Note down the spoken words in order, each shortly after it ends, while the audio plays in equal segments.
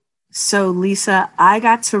So, Lisa, I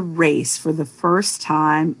got to race for the first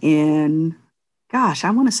time in, gosh,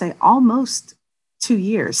 I want to say almost 2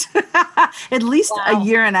 years, at least a Wow.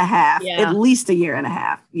 year and a half, at Yeah. least a year and a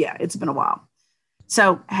half. Yeah, it's been a while.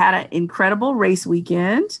 So, had an incredible race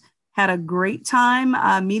weekend, had a great time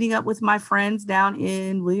meeting up with my friends down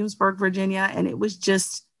in Williamsburg, Virginia. And it was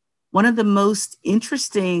just one of the most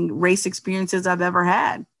interesting race experiences I've ever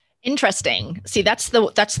had. Interesting. See, that's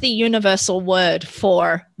the universal word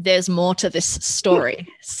for there's more to this story.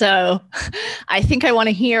 So I think I want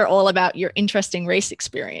to hear all about your interesting race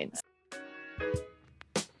experience.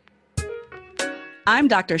 I'm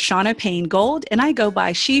Dr. Shauna Payne Gold, and I go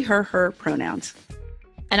by she, her pronouns.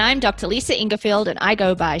 And I'm Dr. Lisa Ingerfield, and I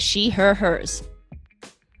go by she, her, hers.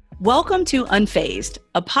 Welcome to Unfazed,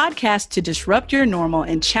 a podcast to disrupt your normal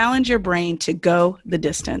and challenge your brain to go the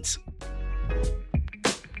distance.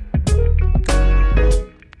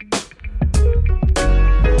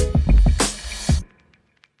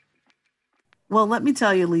 Well, let me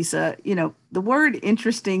tell you, Lisa, the word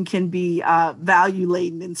interesting can be value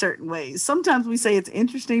laden in certain ways. Sometimes we say it's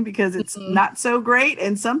interesting because it's not so great.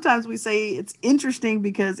 And sometimes we say it's interesting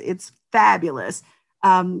because it's fabulous.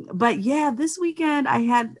 But yeah, this weekend I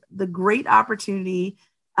had the great opportunity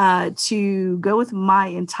to go with my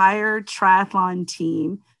entire triathlon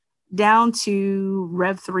team down to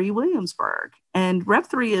Rev 3 Williamsburg. And Rev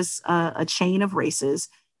 3 is a chain of races.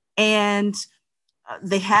 And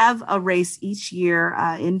they have a race each year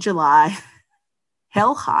in July,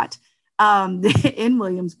 hell hot, in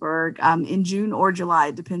Williamsburg in June or July.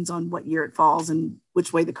 It depends on what year it falls and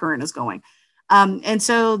which way the current is going. And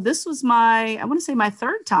so this was I want to say my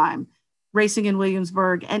third time racing in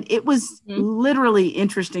Williamsburg. And it was literally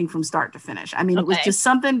interesting from start to finish. I mean, It was just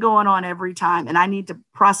something going on every time. And I need to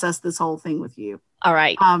process this whole thing with you. All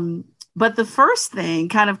right. But the first thing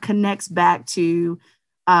kind of connects back to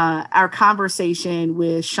our conversation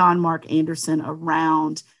with Sean Mark Anderson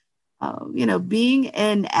around, being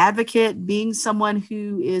an advocate, being someone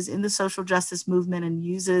who is in the social justice movement and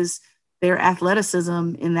uses their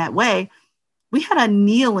athleticism in that way. We had a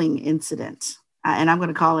kneeling incident, and I'm going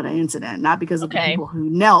to call it an incident, not because of the people who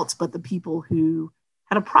knelt, but the people who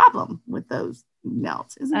had a problem with those who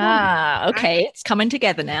knelt. Okay. It's coming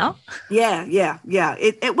together now. Yeah.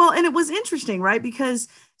 It was interesting, right? Because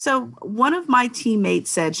so one of my teammates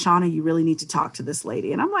said, Shauna, you really need to talk to this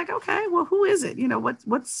lady. And I'm like, okay, well, who is it?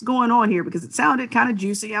 What's going on here? Because it sounded kind of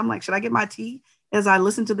juicy. I'm like, should I get my tea as I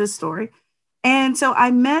listen to this story? And so I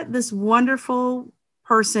met this wonderful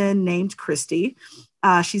person named Christy.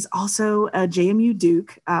 She's also a JMU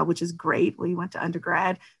Duke, which is great. We went to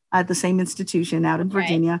undergrad at the same institution out in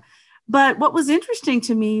Virginia. But what was interesting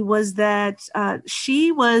to me was that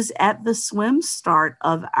she was at the swim start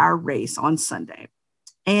of our race on Sunday.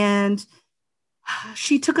 And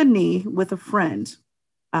she took a knee with a friend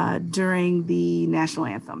during the national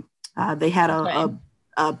anthem. They had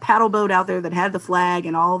a paddle boat out there that had the flag,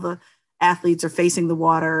 and all the athletes are facing the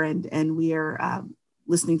water, and we are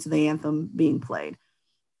listening to the anthem being played.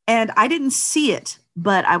 And I didn't see it,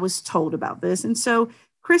 but I was told about this. And so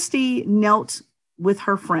Christy knelt with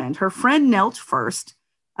her friend. Her friend knelt first.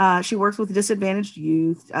 She works with disadvantaged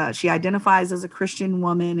youth. She identifies as a Christian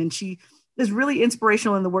woman, and she is really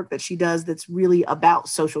inspirational in the work that she does that's really about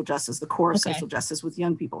social justice, the core of social justice with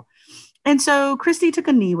young people. And so Christy took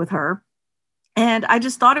a knee with her. And I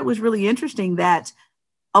just thought it was really interesting that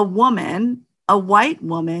a woman, a white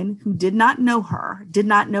woman who did not know her, did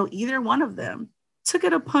not know either one of them, took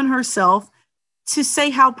it upon herself to say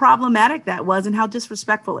how problematic that was and how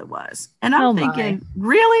disrespectful it was. And I'm thinking,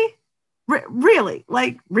 really? Really?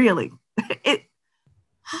 Like, really? I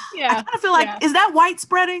kind of feel like, is that white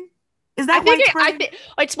spreading? Is that white spreading?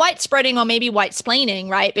 It's white spreading, or maybe white splaining,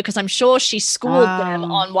 right? Because I'm sure she schooled them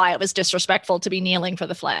on why it was disrespectful to be kneeling for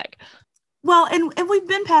the flag. Well, and we've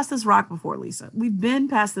been past this rock before, Lisa. We've been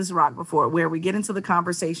past this rock before, where we get into the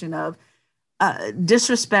conversation of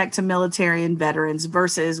disrespect to military and veterans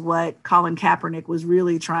versus what Colin Kaepernick was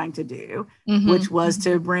really trying to do, which was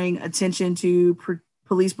to bring attention to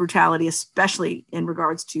police brutality, especially in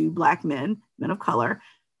regards to Black men of color.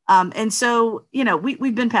 And so,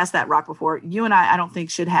 we've been past that rock before. You and I don't think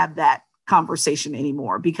should have that conversation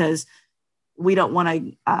anymore, because we don't want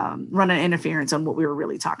to run an interference on what we were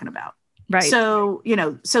really talking about. Right. So,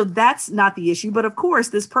 so that's not the issue. But of course,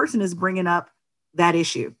 this person is bringing up that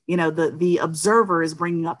issue. The observer is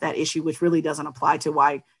bringing up that issue, which really doesn't apply to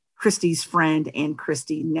why Christy's friend and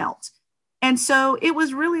Christy knelt. And so it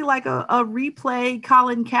was really like a replay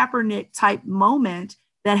Colin Kaepernick type moment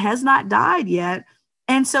that has not died yet.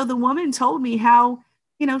 And so the woman told me how,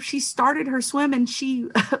 she started her swim and she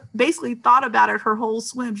basically thought about it her whole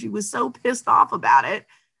swim. She was so pissed off about it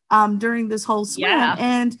during this whole swim. Yeah.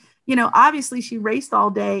 And, obviously she raced all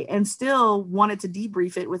day and still wanted to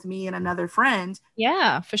debrief it with me and another friend.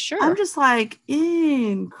 Yeah, for sure. I'm just like,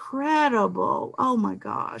 incredible. Oh my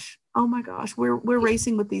gosh. We're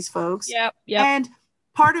racing with these folks. Yep. And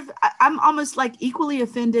I'm almost like equally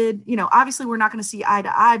offended. Obviously we're not going to see eye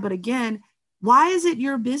to eye, but again, why is it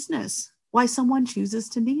your business why someone chooses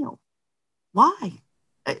to kneel? Why?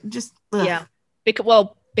 Just, ugh. Yeah.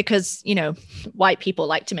 Because, white people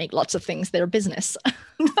like to make lots of things their business.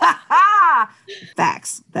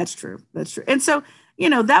 Facts. That's true. And so,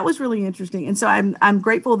 that was really interesting. And so I'm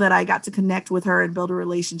grateful that I got to connect with her and build a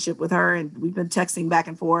relationship with her. And we've been texting back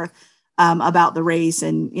and forth about the race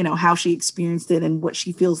and, how she experienced it and what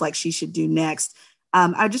she feels like she should do next.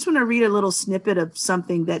 I just want to read a little snippet of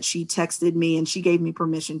something that she texted me, and she gave me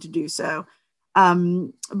permission to do so.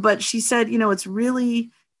 But she said, it's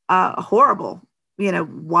really horrible.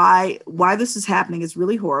 Why this is happening is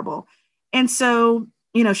really horrible. And so,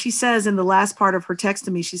 she says in the last part of her text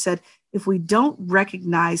to me, she said, if we don't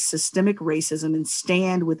recognize systemic racism and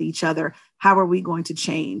stand with each other, how are we going to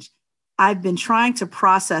change? I've been trying to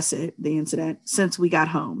process the incident, since we got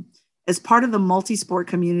home. As part of the multi-sport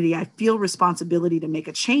community, I feel responsibility to make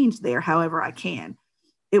a change there however I can.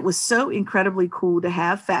 It was so incredibly cool to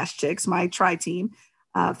have Fast Chicks, my tri-team,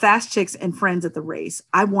 Fast Chicks and friends at the race.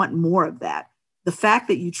 I want more of that. The fact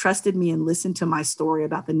that you trusted me and listened to my story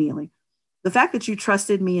about the kneeling. The fact that you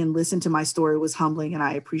trusted me and listened to my story was humbling, and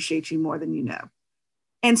I appreciate you more than you know.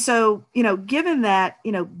 And so, given that,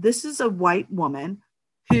 this is a white woman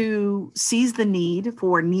who sees the need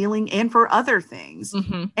for kneeling and for other things.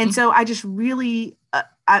 Mm-hmm. And so I just really,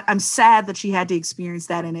 I'm sad that she had to experience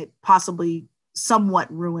that, and it possibly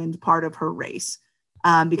somewhat ruined part of her race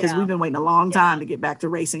because we've been waiting a long time to get back to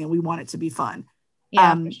racing, and we want it to be fun.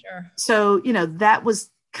 Yeah, for sure. So, that was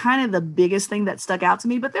kind of the biggest thing that stuck out to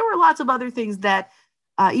me, but there were lots of other things that,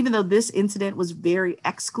 even though this incident was very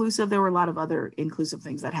exclusive, there were a lot of other inclusive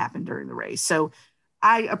things that happened during the race. So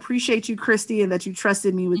I appreciate you, Christy, and that you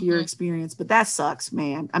trusted me with your experience, but that sucks,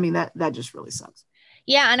 man. I mean, that just really sucks.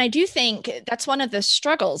 Yeah. And I do think that's one of the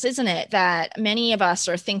struggles, isn't it? That many of us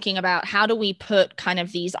are thinking about how do we put kind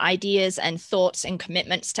of these ideas and thoughts and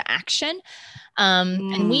commitments to action.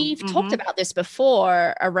 And we've talked about this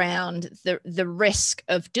before around the risk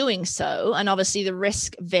of doing so. And obviously the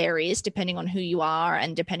risk varies depending on who you are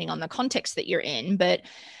and depending on the context that you're in. But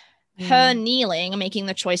her kneeling and making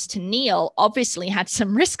the choice to kneel obviously had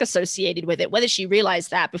some risk associated with it. Whether she realized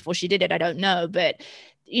that before she did it, I don't know. But,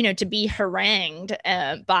 to be harangued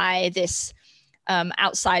by this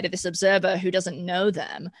outsider, this observer who doesn't know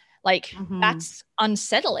them, like that's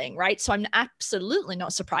unsettling, right? So I'm absolutely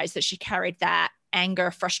not surprised that she carried that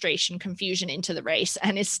anger, frustration, confusion into the race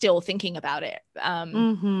and is still thinking about it.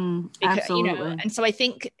 Because, absolutely. And so I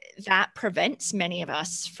think that prevents many of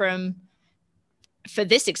us from, for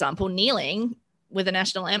this example, kneeling with a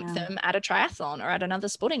national anthem at a triathlon or at another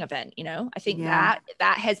sporting event. I think that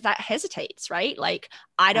hesitates, right? Like,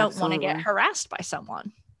 I don't want to get harassed by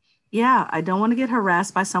someone. Yeah, I don't want to get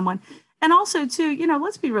harassed by someone. And also too,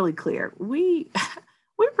 let's be really clear. We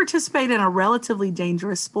participate in a relatively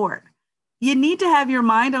dangerous sport. You need to have your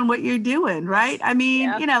mind on what you're doing, right? I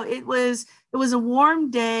mean, it was a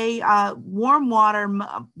warm day, warm water,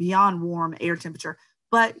 beyond warm air temperature.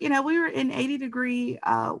 But, we were in 80-degree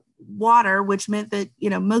water, which meant that,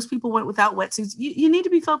 most people went without wetsuits. You need to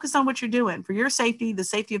be focused on what you're doing for your safety, the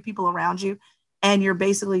safety of people around you. And you're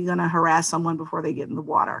basically going to harass someone before they get in the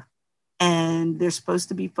water. And they're supposed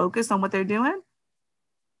to be focused on what they're doing.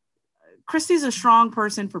 Christy's a strong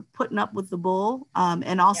person for putting up with the bull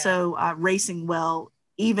and also racing well,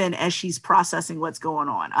 even as she's processing what's going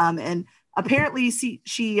on. And apparently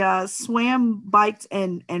she swam, biked,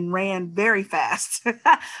 and ran very fast.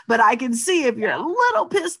 But I can see if you're a little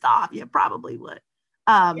pissed off, you probably would.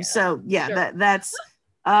 So that's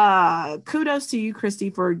kudos to you,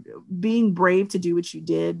 Christy, for being brave to do what you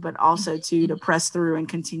did, but also to press through and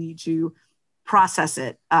continue to process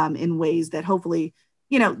it in ways that hopefully,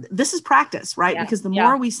 this is practice, right? Because the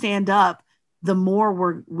more we stand up, the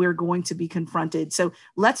more we're going to be confronted. So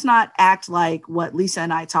let's not act like what Lisa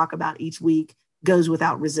and I talk about each week goes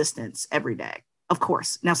without resistance every day. Of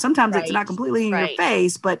course. Now, sometimes it's not completely in your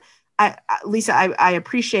face, but Lisa, I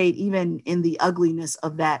appreciate even in the ugliness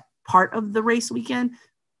of that part of the race weekend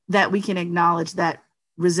that we can acknowledge that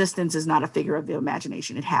resistance is not a figure of the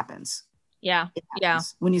imagination. It happens. Yeah.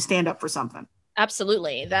 When you stand up for something.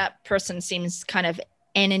 Absolutely. That person seems kind of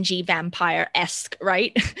energy vampire-esque,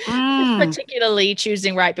 right? Particularly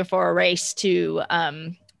choosing right before a race to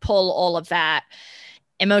pull all of that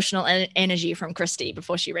emotional energy from Christy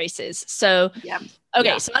before she races. So,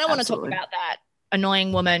 okay, so I don't want to talk about that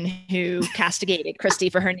annoying woman who castigated Christy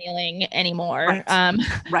for her kneeling anymore.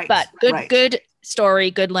 But good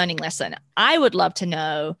story, good learning lesson. I would love to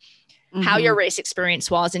know how your race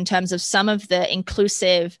experience was in terms of some of the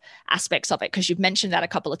inclusive aspects of it, because you've mentioned that a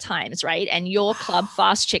couple of times, right? And your club,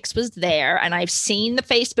 Fast Chicks, was there, and I've seen the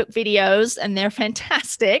Facebook videos, and they're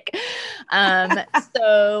fantastic.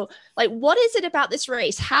 So, like, what is it about this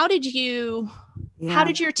race? How did your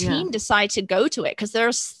team decide to go to it? Because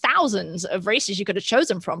there's thousands of races you could have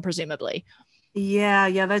chosen from, presumably.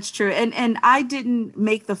 Yeah, that's true. And I didn't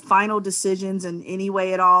make the final decisions in any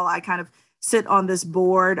way at all. I kind of sit on this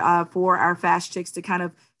board for our Fast Chicks to kind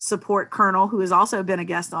of support Colonel, who has also been a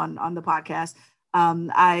guest on the podcast.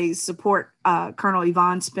 I support Colonel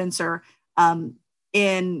Yvonne Spencer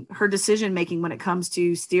in her decision making when it comes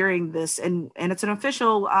to steering this, and it's an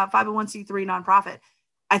official 501c3 nonprofit.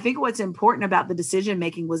 I think what's important about the decision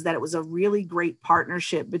making was that it was a really great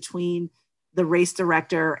partnership between the race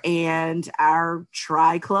director and our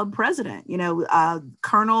Tri Club president.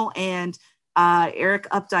 Colonel and Eric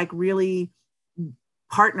Updike really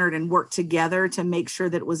partnered and worked together to make sure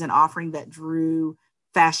that it was an offering that drew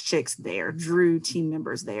Fast Chicks there, drew team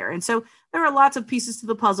members there. And so there are lots of pieces to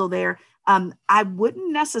the puzzle there. I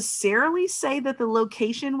wouldn't necessarily say that the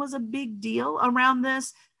location was a big deal around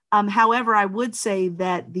this. However, I would say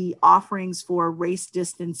that the offerings for race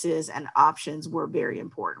distances and options were very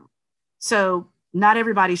important. So not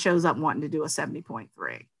everybody shows up wanting to do a 70.3.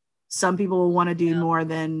 Some people will want to do more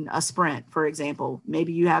than a sprint, for example.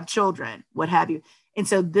 Maybe you have children, what have you. And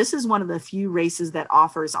so this is one of the few races that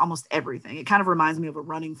offers almost everything. It kind of reminds me of a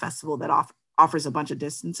running festival that offers a bunch of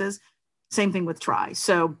distances. Same thing with Tri.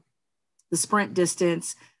 So the sprint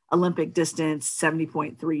distance, Olympic distance,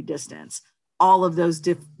 70.3 distance, all of those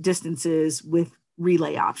distances with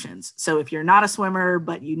relay options. So if you're not a swimmer,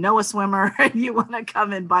 but you know a swimmer and you want to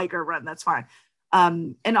come and bike or run, that's fine.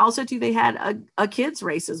 And also too, they had a kids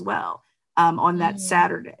race as well on that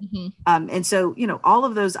Saturday. And so, all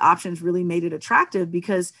of those options really made it attractive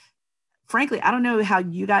because frankly, I don't know how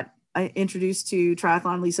you got introduced to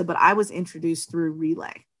triathlon, Lisa, but I was introduced through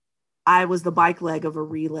relay. I was the bike leg of a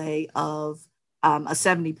relay of a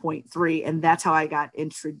 70.3. And that's how I got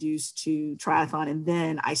introduced to triathlon. And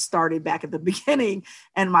then I started back at the beginning,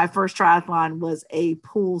 and my first triathlon was a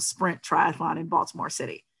pool sprint triathlon in Baltimore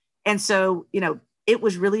City. And so, it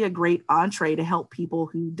was really a great entree to help people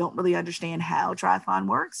who don't really understand how triathlon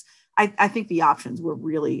works. I think the options were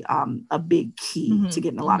really a big key to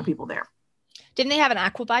getting a lot of people there. Didn't they have an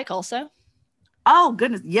aqua bike also? Oh,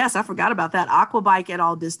 goodness. Yes, I forgot about that. Aqua bike at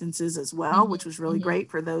all distances as well, which was really great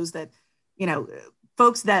for those that,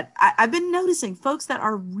 folks that I've been noticing, folks that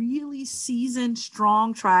are really seasoned,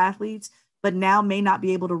 strong triathletes, but now may not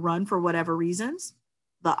be able to run for whatever reasons.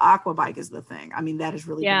 The aqua bike is the thing. I mean, that has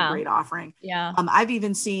really been a great offering. Yeah. I've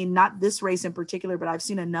even seen, not this race in particular, but I've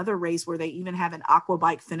seen another race where they even have an aqua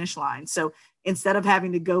bike finish line. So instead of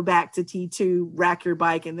having to go back to T2, rack your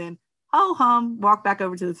bike, and then walk back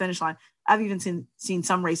over to the finish line, I've even seen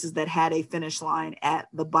some races that had a finish line at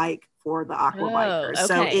the bike for the aqua bikers. Okay.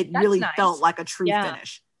 So it That's really felt like a true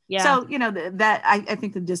finish. Yeah. So, that I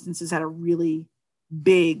think the distances had a really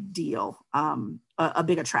big deal, a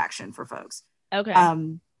big attraction for folks. Okay.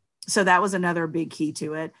 So that was another big key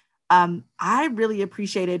to it. I really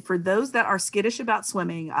appreciated, for those that are skittish about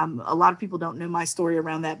swimming, a lot of people don't know my story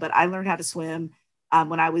around that, but I learned how to swim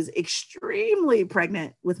when I was extremely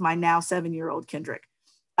pregnant with my now 7-year-old Kendrick.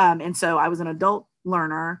 And so I was an adult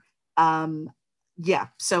learner.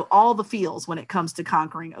 So all the feels when it comes to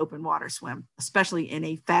conquering open water swim, especially in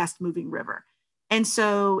a fast moving river. And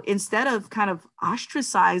so instead of kind of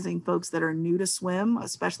ostracizing folks that are new to swim,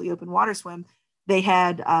 especially open water swim, they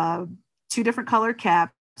had 2 different colored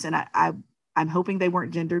caps. And I'm hoping they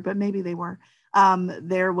weren't gendered, but maybe they were.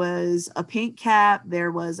 There was a pink cap,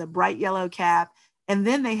 there was a bright yellow cap, and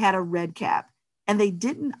then they had a red cap. And they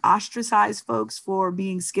didn't ostracize folks for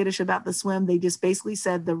being skittish about the swim. They just basically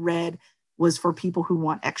said the red was for people who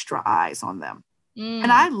want extra eyes on them.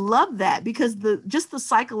 And I love that, because the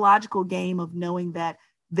psychological game of knowing that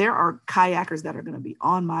there are kayakers that are going to be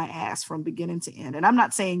on my ass from beginning to end. And I'm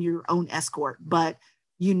not saying your own escort, but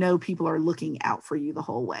people are looking out for you the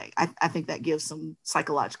whole way. I think that gives some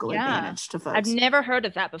psychological advantage to folks. I've never heard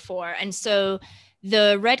of that before. And so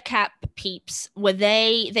the red cap peeps,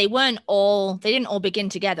 they didn't all begin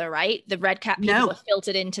together, right? The red cap people were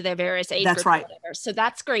filtered into their various age groups. That's right. So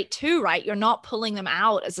that's great too, right? You're not pulling them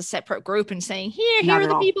out as a separate group and saying, here are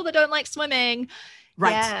the people that don't like swimming.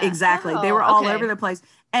 Right. Yeah. Exactly. They were Oh, all okay. over the place.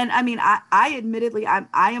 And I mean, I admittedly, I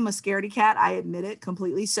am a scaredy cat. I admit it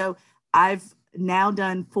completely. So I've now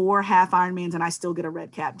done 4 half Ironmans and I still get a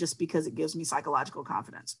red cap just because it gives me psychological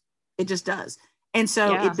confidence. It just does. And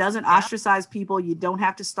so Yeah. it doesn't Yeah. ostracize people. You don't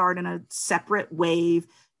have to start in a separate wave.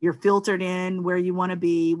 You're filtered in where you want to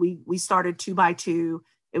be. We started 2x2.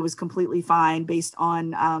 It was completely fine based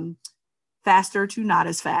on faster to not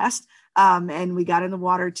as fast. And we got in the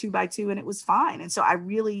water 2x2 and it was fine. And so I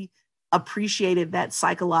really appreciated that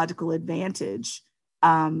psychological advantage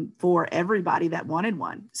for everybody that wanted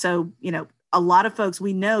one. So, you know, a lot of folks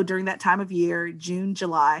we know during that time of year, June,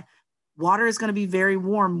 July, water is going to be very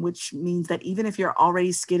warm, which means that even if you're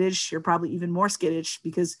already skittish, you're probably even more skittish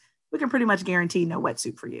because we can pretty much guarantee no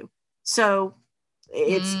wetsuit for you. So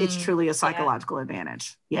it's truly a psychological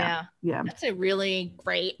advantage. Yeah. That's a really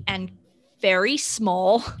great and very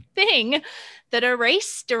small thing that a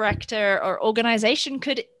race director or organization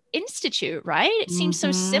could institute, right? It seems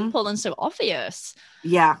so simple and so obvious.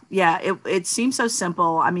 Yeah. It seems so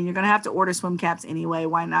simple. I mean, you're going to have to order swim caps anyway.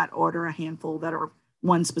 Why not order a handful that are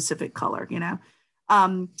one specific color, you know?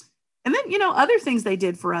 And then, you know, other things they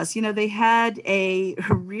did for us, you know, they had a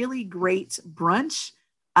really great brunch.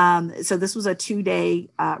 So this was a 2-day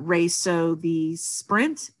race. So the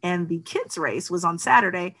sprint and the kids race was on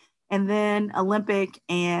Saturday, and then Olympic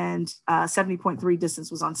and 70.3 distance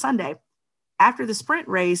was on Sunday. After the sprint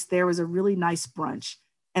race, there was a really nice brunch,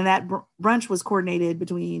 and that brunch was coordinated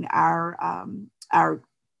between our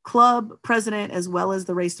club president as well as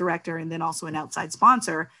the race director, and then also an outside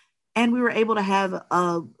sponsor. And we were able to have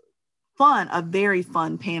a very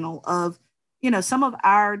fun panel of, you know, some of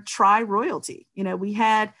our tri-royalty. You know, we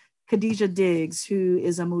had Khadija Diggs, who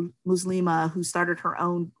is a Muslima who started her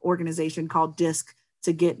own organization called DISC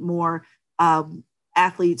to get more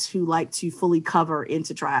athletes who like to fully cover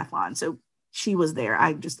into triathlon. So she was there.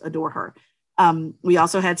 I just adore her. We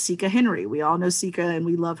also had Sika Henry. We all know Sika and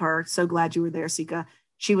we love her. So glad you were there, Sika.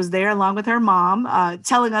 She was there along with her mom,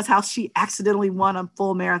 telling us how she accidentally won a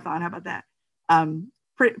full marathon. How about that?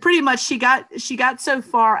 Pretty much she got so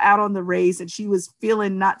far out on the race and she was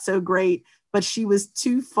feeling not so great, but she was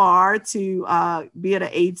too far to be at an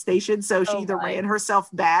aid station. So she either ran herself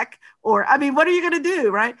back or, I mean, what are you going to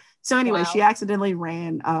do? Right. So anyway, she accidentally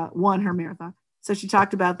won her marathon. So she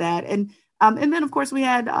talked about that. And then of course we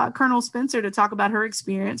had Colonel Spencer to talk about her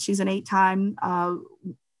experience. She's an 8-time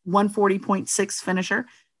 140.6 finisher.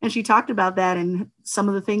 And she talked about that and some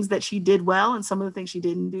of the things that she did well and some of the things she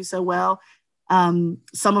didn't do so well. Some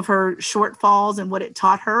of her shortfalls and what it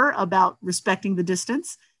taught her about respecting the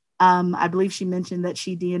distance. I believe she mentioned that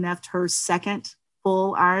she DNF'd her second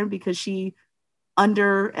full iron because she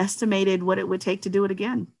underestimated what it would take to do it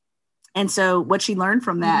again. And so what she learned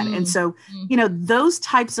from that. And so, you know, those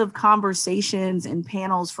types of conversations and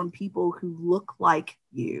panels from people who look like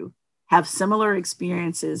you, have similar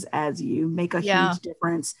experiences as you, make a huge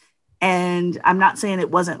difference. And I'm not saying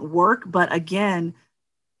it wasn't work, but again,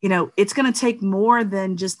 you know, it's going to take more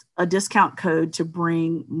than just a discount code to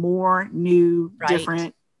bring more new,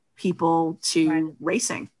 different people to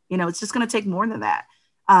racing. You know, it's just going to take more than that.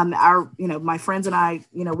 My friends and I,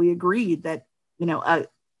 you know, we agreed that, you know,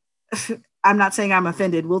 I'm not saying I'm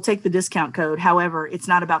offended. We'll take the discount code. However, it's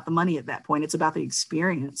not about the money at that point. It's about the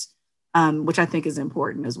experience, which I think is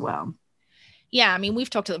important as well. Yeah, I mean, we've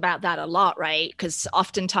talked about that a lot, right? Because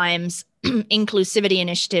oftentimes inclusivity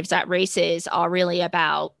initiatives at races are really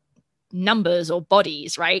about numbers or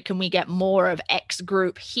bodies, right? Can we get more of X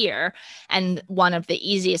group here? And one of the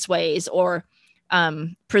easiest ways, or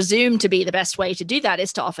presumed to be the best way to do that,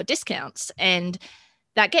 is to offer discounts. And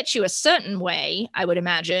that gets you a certain way, I would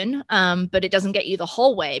imagine, but it doesn't get you the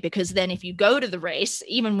whole way, because then if you go to the race,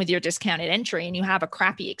 even with your discounted entry, and you have a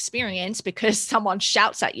crappy experience because someone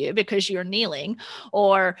shouts at you because you're kneeling,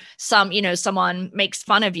 or someone makes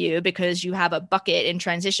fun of you because you have a bucket in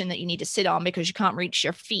transition that you need to sit on because you can't reach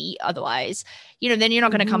your feet otherwise, then you're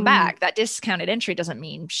not going to come back. That discounted entry doesn't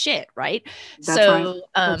mean shit, right?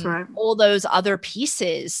 That's right. All those other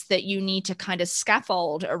pieces that you need to kind of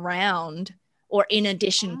scaffold around, or in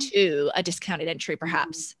addition to a discounted entry,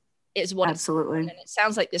 perhaps, is what absolutely. And it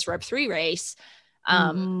sounds like this Rev 3 race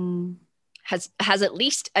has at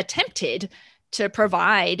least attempted to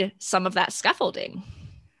provide some of that scaffolding.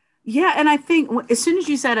 Yeah, and I think as soon as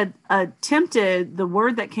you said attempted, the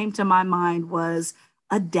word that came to my mind was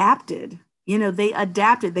adapted. They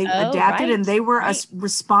adapted. They adapted, and they were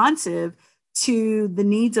responsive to the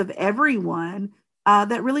needs of everyone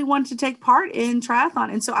that really wanted to take part in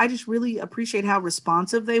triathlon. And so I just really appreciate how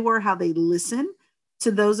responsive they were, how they listened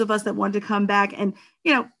to those of us that wanted to come back. And,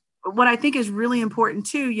 what I think is really important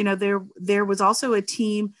too, there was also a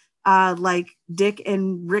team like Dick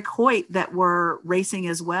and Rick Hoyt that were racing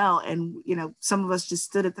as well. And, some of us just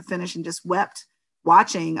stood at the finish and just wept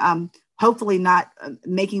watching, hopefully not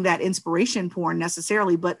making that inspiration porn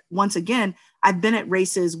necessarily. But once again, I've been at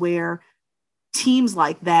races where teams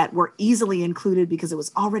like that were easily included because it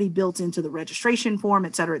was already built into the registration form,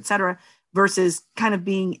 et cetera, versus kind of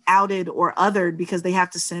being outed or othered because they have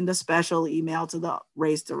to send a special email to the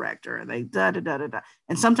race director and they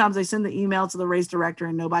And sometimes they send the email to the race director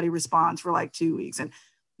and nobody responds for like 2 weeks. And,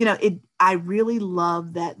 I really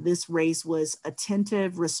love that this race was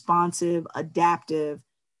attentive, responsive, adaptive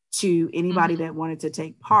to anybody that wanted to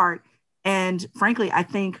take part. And frankly, I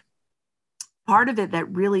think part of it that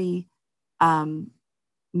really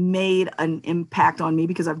made an impact on me,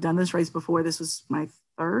 because I've done this race before. This was my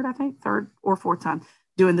third or fourth time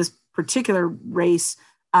doing this particular race,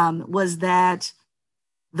 was that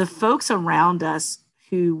the folks around us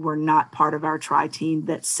who were not part of our tri-team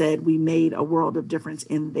that said we made a world of difference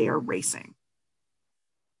in their racing.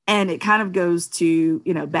 And it kind of goes to,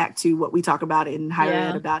 back to what we talk about in higher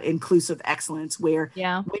ed about inclusive excellence, where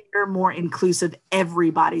when you're more inclusive,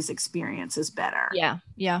 everybody's experience is better.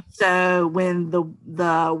 Yeah. So when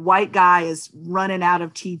the white guy is running out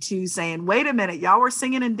of T2 saying, wait a minute, y'all were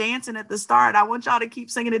singing and dancing at the start. I want y'all to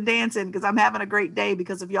keep singing and dancing because I'm having a great day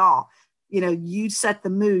because of y'all. You set the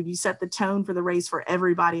mood, you set the tone for the race for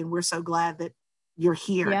everybody. And we're so glad that you're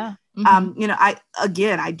here. Yeah.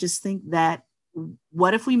 I just think that,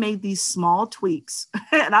 what if we made these small tweaks?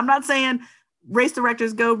 And I'm not saying race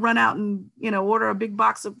directors go run out and, order a big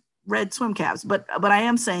box of red swim caps, but I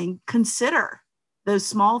am saying consider those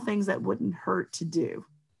small things that wouldn't hurt to do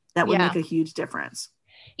that would make a huge difference.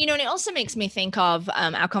 And it also makes me think of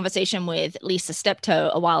our conversation with Lisa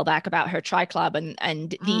Steptoe a while back about her tri-club and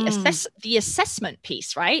the assessment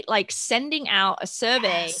piece, right? Like sending out a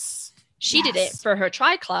survey. Yes. She did it for her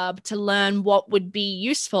tri-club to learn what would be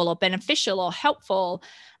useful or beneficial or helpful.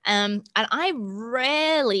 And I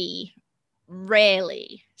rarely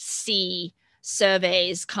see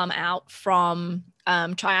surveys come out from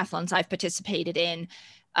triathlons I've participated in,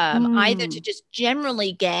 either to just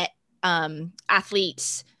generally get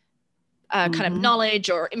athletes kind of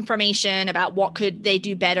knowledge or information about what could they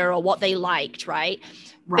do better or what they liked, right?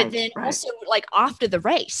 But then also like after the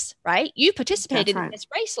race, right? You participated in this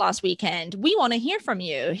race last weekend. We want to hear from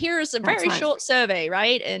you. Here's a very short survey,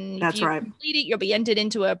 right? And if you complete it, you'll be entered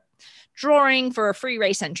into a drawing for a free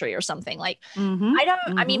race entry or something. Like,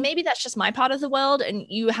 I mean, maybe that's just my part of the world and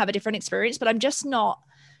you have a different experience, but I'm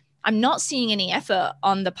not seeing any effort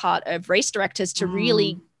on the part of race directors to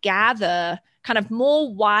really gather kind of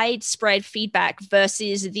more widespread feedback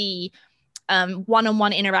versus the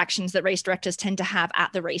one-on-one interactions that race directors tend to have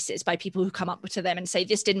at the races by people who come up to them and say,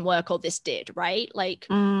 this didn't work or this did, right? Like,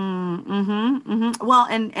 Well,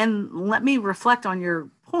 and let me reflect on your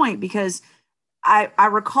point, because I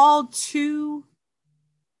recall two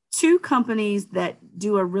companies that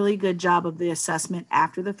do a really good job of the assessment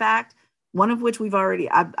after the fact. One of which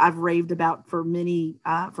I've raved about for many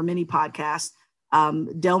podcasts.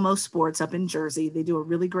 Delmo Sports up in Jersey. They do a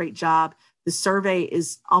really great job. The survey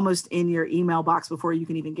is almost in your email box before you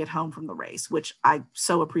can even get home from the race, which I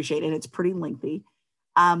so appreciate. And it's pretty lengthy.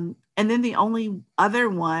 And then the only other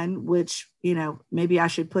one, which, maybe I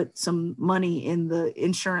should put some money in the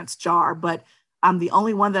insurance jar, but the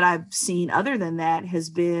only one that I've seen other than that has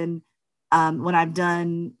been when I've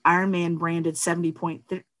done Ironman branded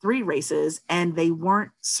 70.3 races, and they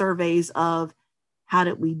weren't surveys of how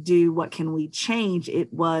did we do, what can we change?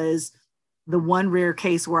 It was the one rare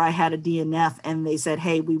case where I had a DNF and they said,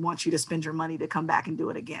 hey, we want you to spend your money to come back and do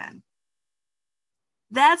it again.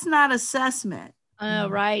 That's not assessment. Oh,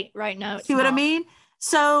 right. No, see what I mean?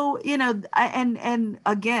 So, and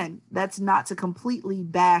again, that's not to completely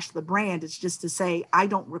bash the brand. It's just to say, I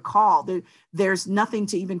don't recall. There's nothing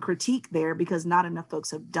to even critique there because not enough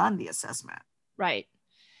folks have done the assessment. Right.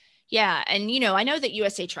 Yeah. And, I know that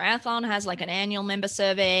USA Triathlon has like an annual member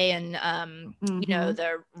survey and,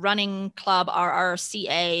 the running club,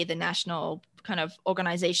 RRCA, the national kind of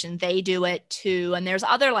organization, they do it too. And there's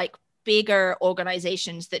other like bigger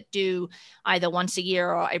organizations that do either once a year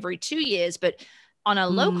or every 2 years, but on a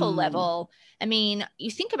local level, I mean, you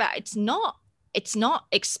think about it's not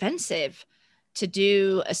expensive to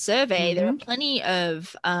do a survey. There are plenty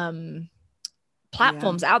of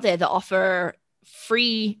platforms out there that offer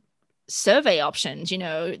free survey options,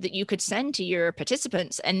 that you could send to your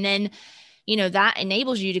participants. And then, that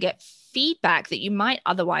enables you to get feedback that you might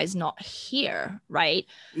otherwise not hear. Right.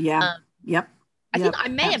 Yeah. Yep. I think I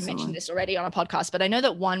may have absolutely. mentioned this already on a podcast, but I know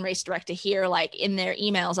that one race director here, like in their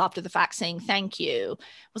emails after the fact saying thank you,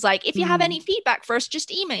 was like, if you have any feedback for us,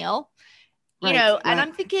 just email, you know, and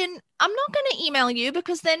I'm thinking, I'm not going to email you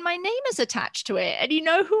because then my name is attached to it. And you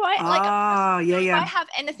know who I like, if I have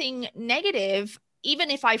anything negative,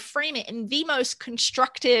 even if I frame it in the most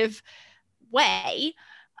constructive way,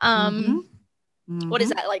 what is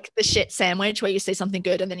that, like the shit sandwich where you say something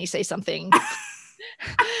good and then you say something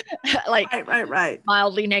like right,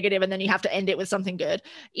 mildly negative and then you have to end it with something good,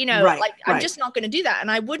 you know, I'm just not going to do that.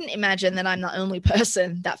 And I wouldn't imagine that I'm the only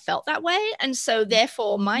person that felt that way. And so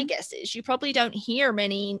therefore my guess is you probably don't hear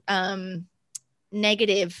many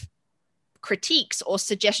negative critiques or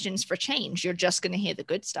suggestions for change. You're just going to hear the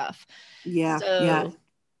good stuff.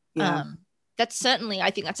 That's certainly,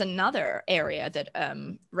 I think that's another area that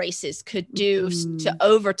races could do to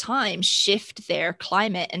over time shift their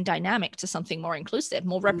climate and dynamic to something more inclusive,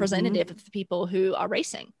 more representative of the people who are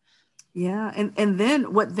racing. Yeah. And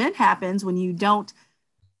then what then happens when you don't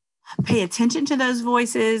pay attention to those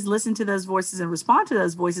voices, listen to those voices and respond to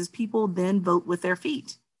those voices, people then vote with their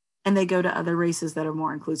feet and they go to other races that are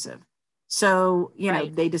more inclusive. So, you know,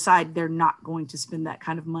 they decide they're not going to spend that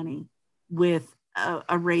kind of money with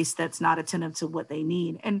a race that's not attentive to what they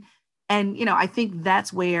need. And, you know, I think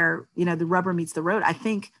that's where, you know, the rubber meets the road. I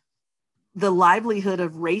think the livelihood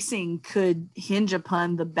of racing could hinge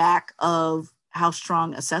upon the back of how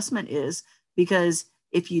strong assessment is, because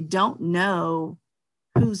if you don't know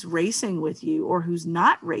who's racing with you or who's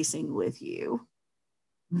not racing with you,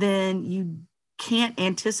 then you can't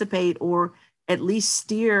anticipate or at least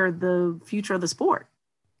steer the future of the sport.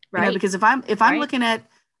 Right. You know, because if I'm looking at,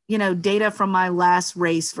 you know, data from my last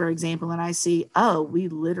race, for example, and I see, oh, we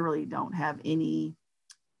literally don't have any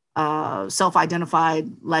self-identified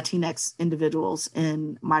Latinx individuals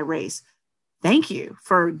in my race. Thank you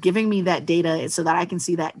for giving me that data so that I can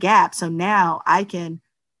see that gap. So now I can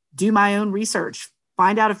do my own research,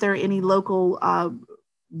 find out if there are any local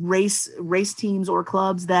race teams or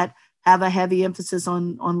clubs that have a heavy emphasis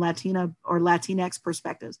on Latina or Latinx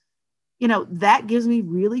perspectives. You know, that gives me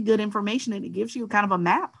really good information, and it gives you kind of a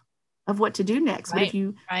map of what to do next. But if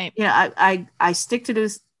you, you know, I stick to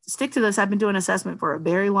this. I've been doing assessment for a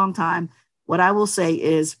very long time. What I will say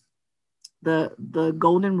is the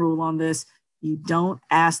golden rule on this: you don't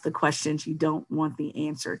ask the questions you don't want the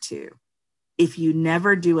answer to. If you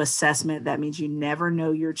never do assessment, that means you never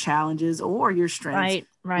know your challenges or your strengths,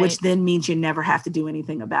 which then means you never have to do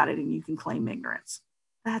anything about it, and you can claim ignorance.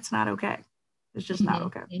 That's not okay. It's just not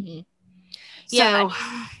okay. So,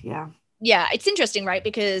 yeah, it's interesting, right?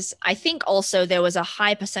 Because I think also there was a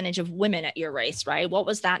high percentage of women at your race, right? What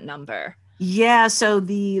was that number? Yeah, so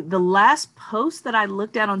the last post that I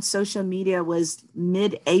looked at on social media was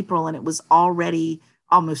mid-April, and it was already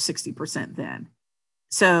almost 60% then.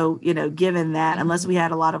 So, you know, given that, unless we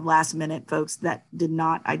had a lot of last minute folks that did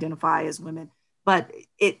not identify as women, but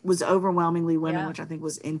it was overwhelmingly women, which I think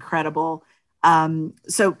was incredible.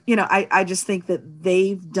 So, you know, I just think that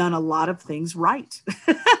they've done a lot of things right.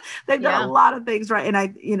 They've done a lot of things right. And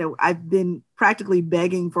I've been practically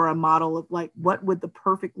begging for a model of like, what would the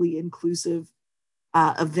perfectly inclusive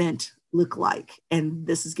event look like? And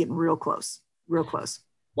this is getting real close.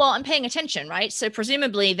 Well, I'm paying attention, right? So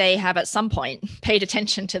presumably they have at some point paid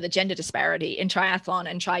attention to the gender disparity in triathlon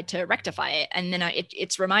and tried to rectify it. And then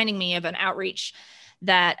it's reminding me of an outreach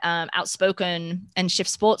that Outspoken and Shift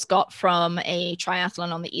Sports got from a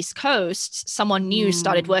triathlon on the East Coast. Someone new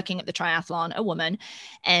started working at the triathlon, a woman,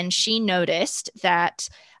 and she noticed that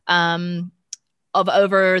of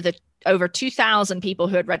over 2,000 people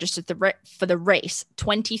who had registered for the race,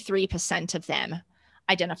 23% of them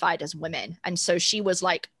identified as women. And so she was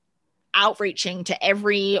like outreaching to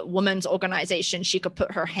every women's organization she could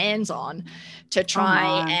put her hands on to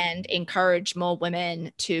try and encourage more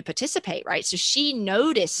women to participate, right? So she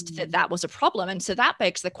noticed that was a problem. And so that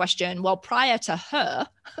begs the question, well, prior to her,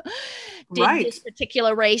 did this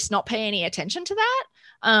particular race not pay any attention to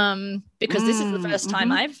that? Because this is the first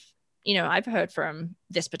time I've heard from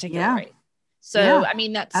this particular race. So, I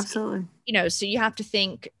mean, that's absolutely, you know, so you have to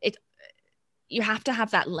think you have to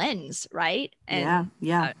have that lens, right? And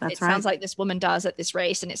that's right. It sounds like this woman does at this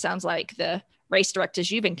race, and it sounds like the race directors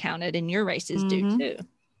you've encountered in your races do too.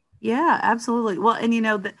 Yeah, absolutely. Well, and you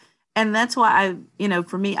know, and that's why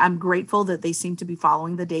for me, I'm grateful that they seem to be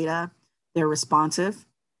following the data. They're responsive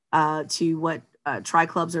to what tri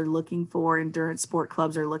clubs are looking for, endurance sport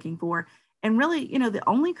clubs are looking for. And really, you know, the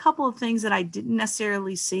only couple of things that I didn't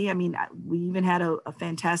necessarily see, I mean, we even had a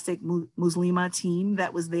fantastic Muslima team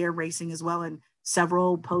that was there racing as well, and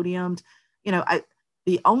several podiumed. You know,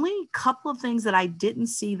 The only couple of things that I didn't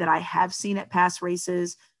see that I have seen at past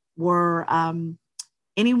races were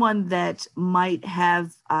anyone that might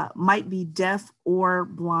be deaf or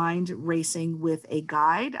blind racing with a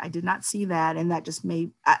guide. I did not see that. And that just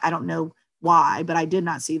I don't know why, but I did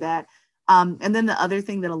not see that. And then the other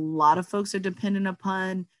thing that a lot of folks are dependent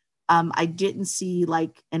upon, I didn't see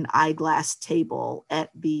like an eyeglass table at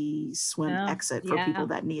the swim exit for people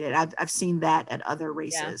that need it. I've seen that at other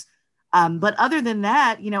races. But other than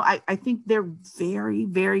that, I think they're very,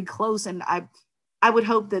 very close. And I would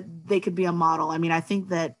hope that they could be a model. I mean, I think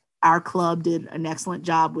that our club did an excellent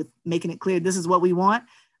job with making it clear this is what we want.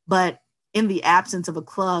 But in the absence of a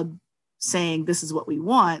club saying this is what we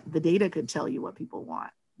want, the data could tell you what people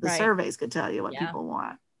want. The surveys could tell you what people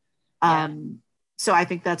want. So I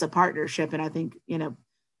think that's a partnership. And I think,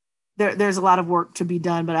 there's a lot of work to be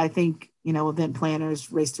done, but I think, event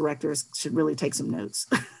planners, race directors should really take some notes.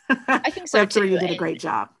 I think so too. You did a great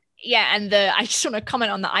job. Yeah. And I just want to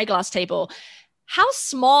comment on the eyeglass table. How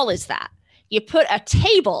small is that? You put a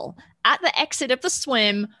table at the exit of the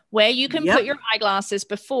swim where you can put your eyeglasses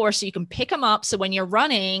before, so you can pick them up. So when you're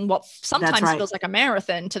running what sometimes feels like a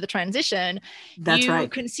marathon to the transition, you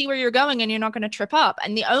can see where you're going and you're not going to trip up.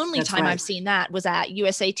 And the only time I've seen that was at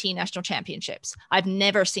USAT National Championships. I've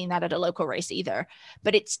never seen that at a local race either.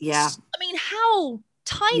 But it's, I mean, how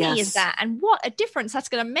tiny is that? And what a difference that's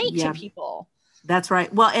going to make to people. That's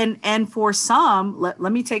right. Well, and for some, let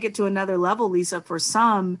me take it to another level, Lisa. For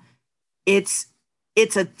some, it's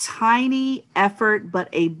a tiny effort, but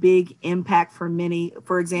a big impact for many.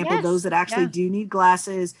 For example, those that actually do need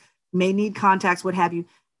glasses, may need contacts, what have you.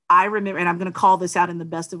 I remember, and I'm going to call this out in the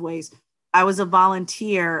best of ways. I was a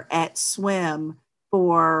volunteer at Swim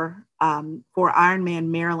for Ironman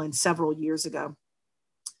Maryland several years ago.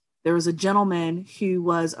 There was a gentleman who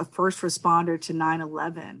was a first responder to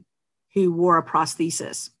 9/11 who wore a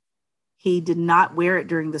prosthesis. He did not wear it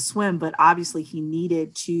during the swim, but obviously he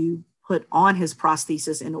needed to put on his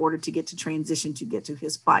prosthesis in order to get to transition to get to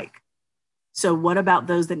his bike. So what about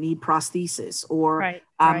those that need prosthesis? Or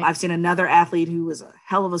I've seen another athlete who was a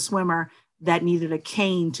hell of a swimmer that needed a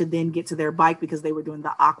cane to then get to their bike because they were doing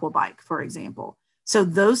the aqua bike, for example. So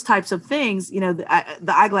those types of things, the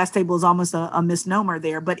eyeglass table is almost a misnomer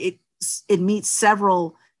there, but it meets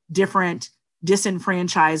several different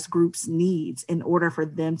disenfranchised groups' needs in order for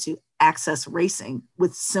them to access racing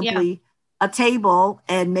with simply a table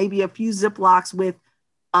and maybe a few Ziplocs with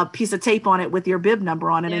a piece of tape on it with your bib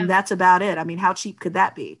number on it. And that's about it. I mean, how cheap could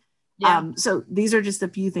that be? So these are just a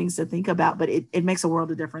few things to think about, but it makes a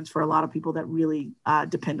world of difference for a lot of people that really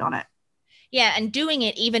depend on it. Yeah. And doing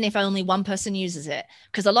it, even if only one person uses it,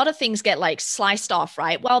 because a lot of things get like sliced off,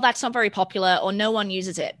 right? Well, that's not very popular or no one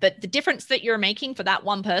uses it. But the difference that you're making for that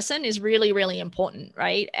one person is really, really important,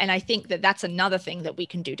 right? And I think that that's another thing that we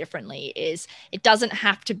can do differently is it doesn't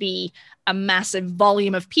have to be a massive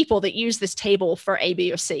volume of people that use this table for A,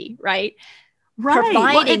 B, or C, right?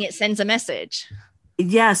 Providing it sends a message.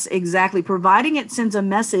 Yes, exactly. Providing it sends a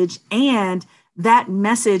message, and that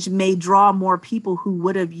message may draw more people who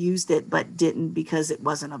would have used it but didn't because it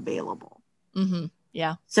wasn't available. Mm-hmm.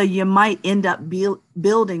 Yeah. So you might end up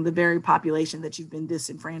building the very population that you've been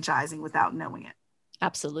disenfranchising without knowing it.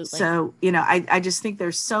 Absolutely. So, I just think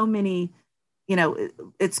there's so many,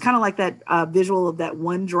 it's kind of like that visual of that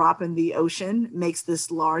one drop in the ocean makes this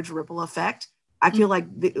large ripple effect. I feel like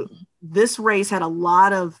this race had a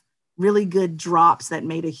lot of really good drops that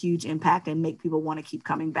made a huge impact and make people want to keep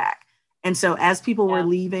coming back. And so as people were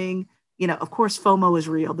leaving, of course, FOMO is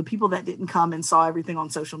real. The people that didn't come and saw everything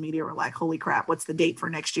on social media were like, holy crap, what's the date for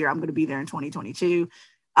next year? I'm going to be there in 2022.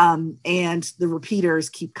 And the repeaters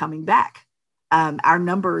keep coming back. Our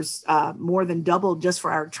numbers more than doubled just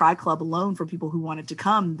for our Tri Club alone for people who wanted to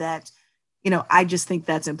come. That, I just think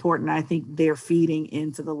that's important. I think they're feeding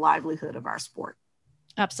into the livelihood of our sport.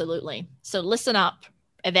 Absolutely. So listen up,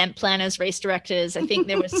 event planners, race directors. I think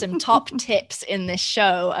there were some top tips in this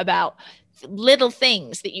show about little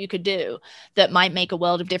things that you could do that might make a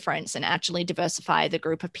world of difference and actually diversify the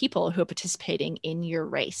group of people who are participating in your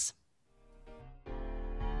race.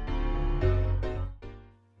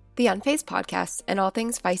 The Unfazed podcast and all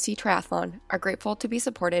things Feisty Triathlon are grateful to be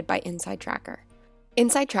supported by Inside Tracker.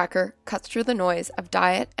 Inside Tracker cuts through the noise of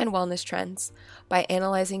diet and wellness trends by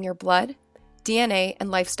analyzing your blood, DNA,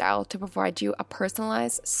 and lifestyle to provide you a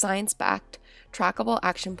personalized, science-backed, trackable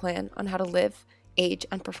action plan on how to live, age,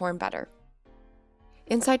 and perform better.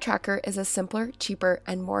 Inside Tracker is a simpler, cheaper,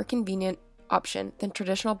 and more convenient option than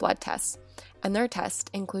traditional blood tests, and their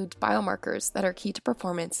test includes biomarkers that are key to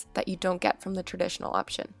performance that you don't get from the traditional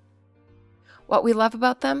option. What we love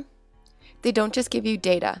about them? They don't just give you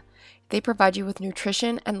data. they provide you with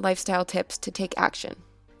nutrition and lifestyle tips to take action.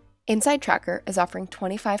 Inside Tracker is offering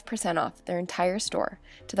 25% off their entire store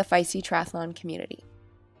to the Feisty Triathlon community.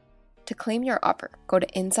 To claim your offer, go to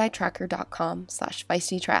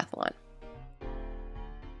insidetracker.com/feistytriathlon.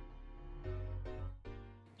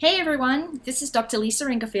 Hey everyone, this is Dr. Lisa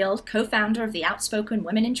Ingerfield, co-founder of the Outspoken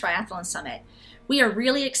Women in Triathlon Summit. We are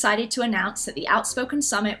really excited to announce that the Outspoken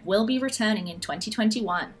Summit will be returning in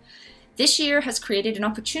 2021. This year has created an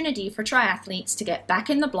opportunity for triathletes to get back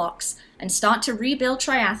in the blocks and start to rebuild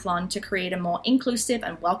triathlon to create a more inclusive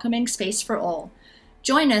and welcoming space for all.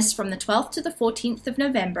 Join us from the 12th to the 14th of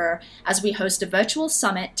November as we host a virtual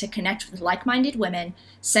summit to connect with like-minded women,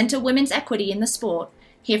 center women's equity in the sport,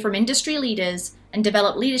 hear from industry leaders, and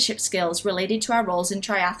develop leadership skills related to our roles in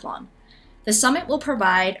triathlon. The summit will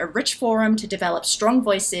provide a rich forum to develop strong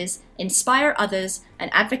voices, inspire others,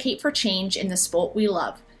 and advocate for change in the sport we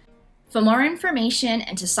love. For more information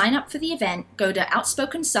and to sign up for the event, go to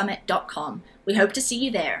outspokensummit.com. We hope to see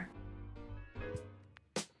you there.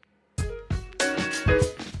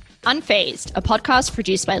 Unfazed, a podcast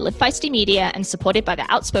produced by Live Feisty Media and supported by the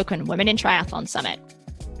Outspoken Women in Triathlon Summit.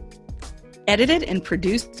 Edited and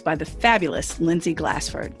produced by the fabulous Lindsay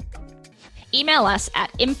Glassford. Email us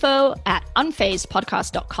at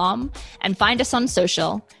info@unfazedpodcast.com and find us on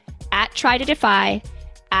social at Try to Defy,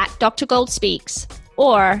 at Dr. Gold Speaks,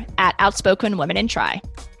 or at Outspoken Women in Tri.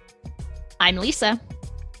 I'm Lisa.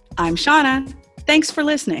 I'm Shauna. Thanks for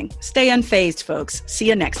listening. Stay unfazed, folks. See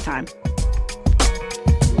you next time.